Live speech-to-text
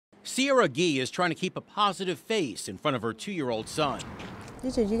Sierra Gee is trying to keep a positive face in front of her 2-year-old son.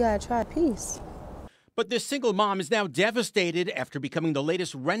 You gotta try peace. But this single mom is now devastated after becoming the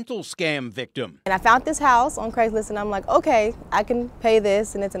latest rental scam victim. And I found this house on Craigslist and I'm like, okay, I can pay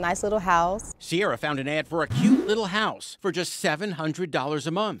this and it's a nice little house. Sierra found an ad for a cute little house for just $700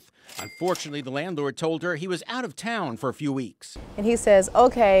 a month. Unfortunately, the landlord told her he was out of town for a few weeks. And he says,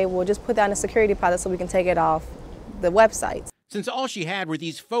 okay, we'll just put down a security deposit so we can take it off the website. Since all she had were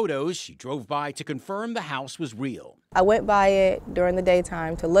these photos, she drove by to confirm the house was real. I went by it during the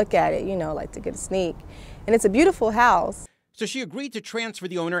daytime to look at it, like to get a sneak. And it's a beautiful house. So she agreed to transfer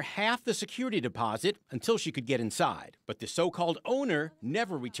the owner half the security deposit until she could get inside. But the so-called owner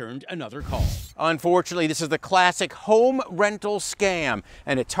never returned another call. Unfortunately, this is the classic home rental scam,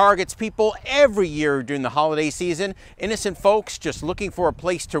 and it targets people every year during the holiday season. Innocent folks just looking for a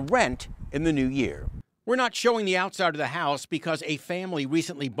place to rent in the new year. We're not showing the outside of the house because a family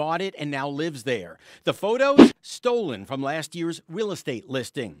recently bought it and now lives there. The photos, stolen from last year's real estate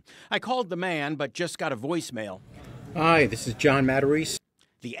listing. I called the man, but just got a voicemail. Hi, this is John Matarese.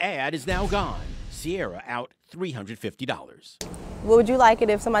 The ad is now gone. Sierra out $350. What would you like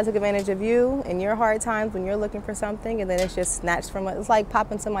it if somebody took advantage of you in your hard times when you're looking for something and then it's just snatched from it? It's like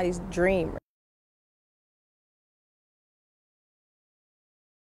popping somebody's dream.